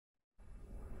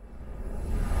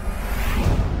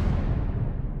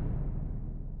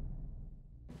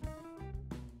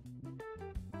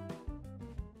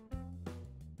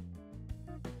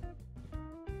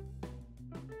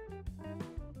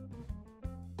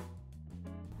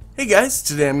Hey guys,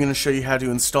 today I'm going to show you how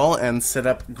to install and set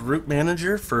up Group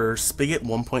Manager for Spigot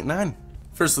 1.9.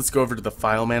 First, let's go over to the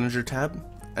File Manager tab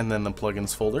and then the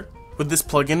Plugins folder. With this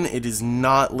plugin, it is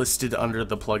not listed under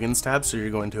the Plugins tab, so you're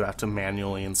going to have to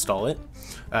manually install it.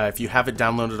 If you have it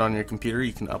downloaded on your computer,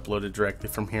 you can upload it directly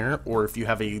from here, or if you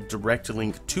have a direct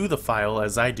link to the file,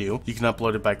 as I do, you can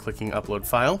upload it by clicking Upload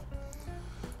File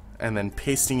and then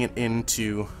pasting it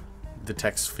into the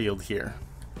text field here.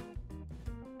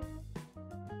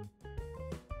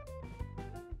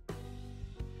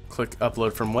 Click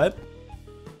Upload from Web.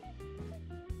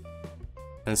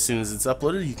 And as soon as it's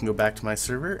uploaded, you can go back to my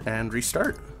server and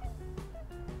restart.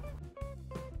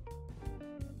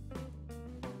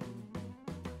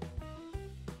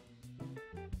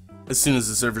 As soon as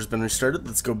the server's been restarted,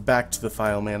 let's go back to the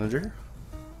File Manager.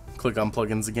 Click on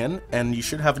Plugins again, and you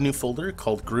should have a new folder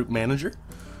called Group Manager.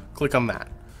 Click on that.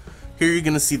 Here you're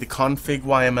going to see the config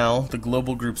YML, the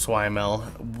global groups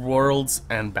YML, worlds,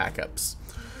 and backups.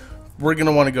 We're going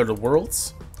to want to go to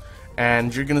worlds,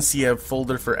 and you're going to see a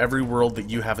folder for every world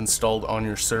that you have installed on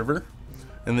your server.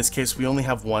 In this case, we only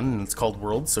have one, and it's called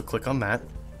worlds, so click on that.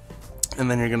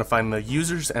 And then you're going to find the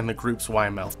users and the groups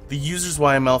YML. The users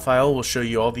YML file will show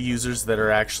you all the users that are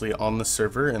actually on the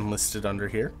server and listed under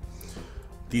here.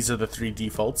 These are the three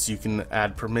defaults. You can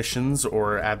add permissions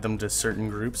or add them to certain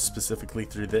groups specifically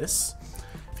through this.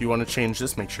 If you want to change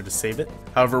this, make sure to save it.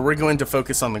 However, we're going to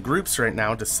focus on the groups right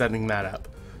now to setting that up.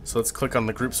 So let's click on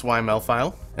the groups YML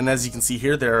file, and as you can see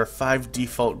here, there are 5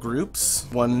 default groups,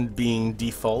 one being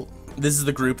default. This is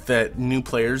the group that new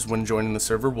players, when joining the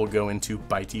server, will go into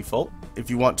by default.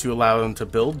 If you want to allow them to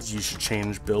build, you should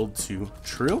change build to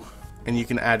true, and you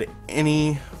can add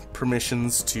any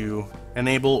permissions to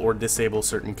enable or disable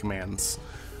certain commands.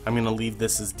 I'm going to leave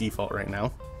this as default right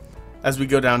now. As we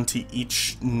go down to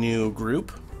each new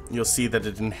group, you'll see that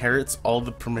it inherits all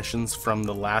the permissions from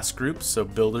the last group. So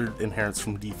builder inherits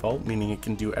from default, meaning it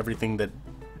can do everything that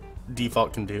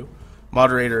default can do.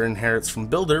 Moderator inherits from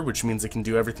builder, which means it can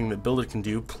do everything that builder can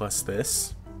do plus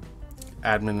this.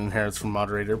 Admin inherits from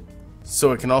moderator,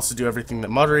 so it can also do everything that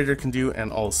moderator can do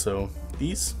and also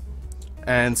these,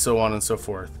 and so on and so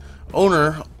forth.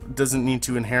 Owner doesn't need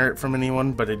to inherit from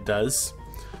anyone, but it does,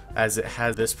 as it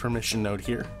has this permission node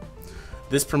here.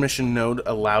 This permission node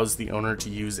allows the owner to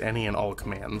use any and all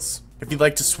commands. If you'd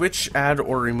like to switch, add,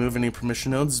 or remove any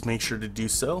permission nodes, make sure to do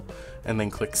so, and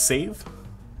then click Save,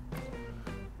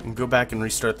 and go back and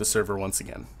restart the server once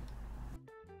again.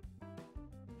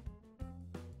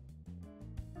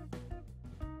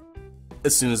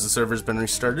 As soon as the server's been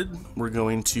restarted, we're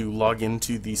going to log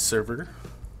into the server.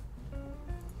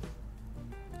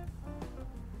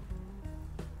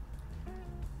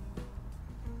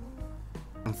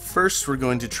 First, we're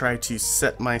going to try to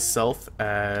set myself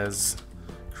as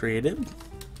creative.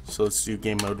 So let's do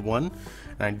game mode 1, and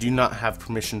I do not have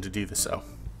permission to do so.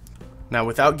 Now,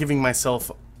 without giving myself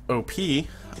OP,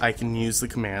 I can use the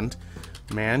command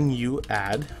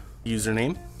man_u_add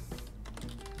username,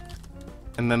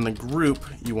 and then the group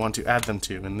you want to add them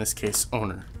to, in this case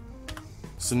owner.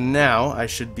 So now I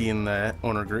should be in the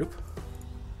owner group.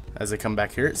 As I come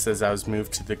back here, it says I was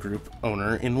moved to the group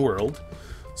owner in world.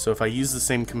 So if I use the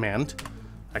same command,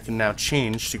 I can now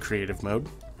change to creative mode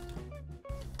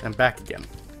and back again.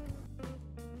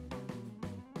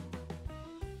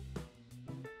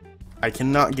 I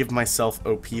cannot give myself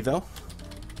OP though,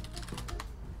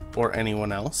 or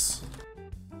anyone else,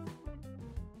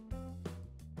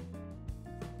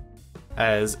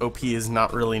 as OP is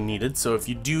not really needed. So if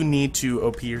you do need to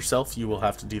OP yourself, you will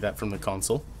have to do that from the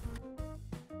console.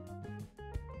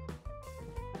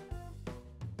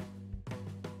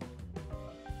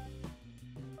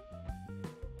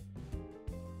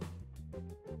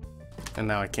 And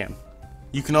now I can.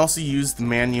 You can also use the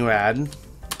man_u_add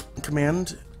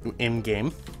command in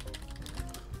game.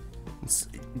 Let's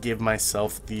give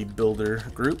myself the builder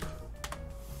group.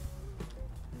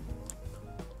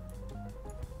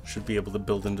 Should be able to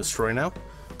build and destroy now,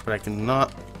 but I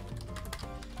cannot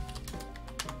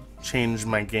change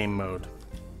my game mode.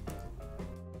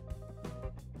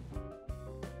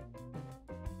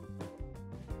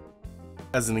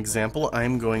 As an example,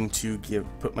 I'm going to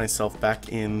put myself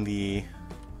back in the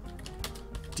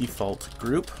default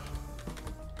group.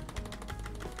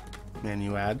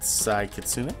 man_u_add Sai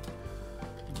Kitsune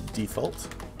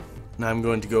default. Now I'm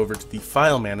going to go over to the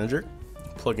File Manager,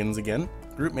 Plugins again,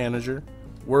 Group Manager,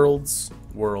 Worlds,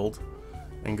 World,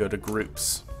 and go to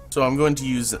Groups. So I'm going to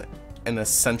use an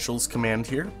Essentials command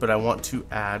here, but I want to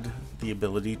add the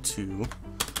ability to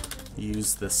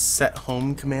use the set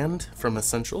home command from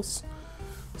Essentials.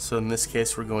 So in this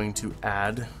case, we're going to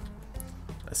add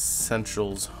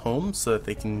essentials home so that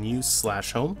they can use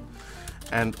 /home,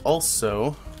 and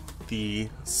also the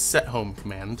set home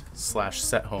command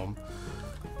 /set home.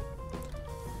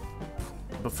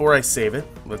 Before I save it,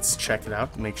 let's check it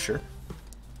out, make sure.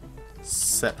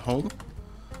 Set home.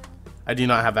 I do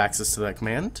not have access to that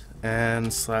command, and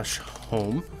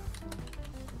 /home.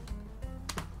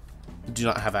 Do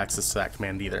not have access to that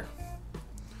command either.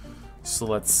 So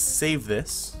let's save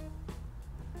this,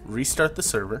 restart the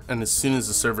server, and as soon as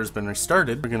the server's been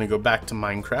restarted, we're going to go back to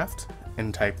Minecraft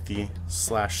and type the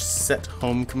 /set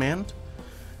home command,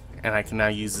 and I can now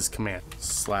use this command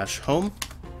 /home.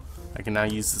 I can now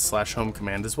use the /home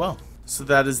command as well. So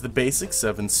that is the basics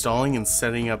of installing and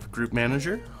setting up Group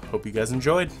Manager. Hope you guys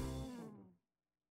enjoyed.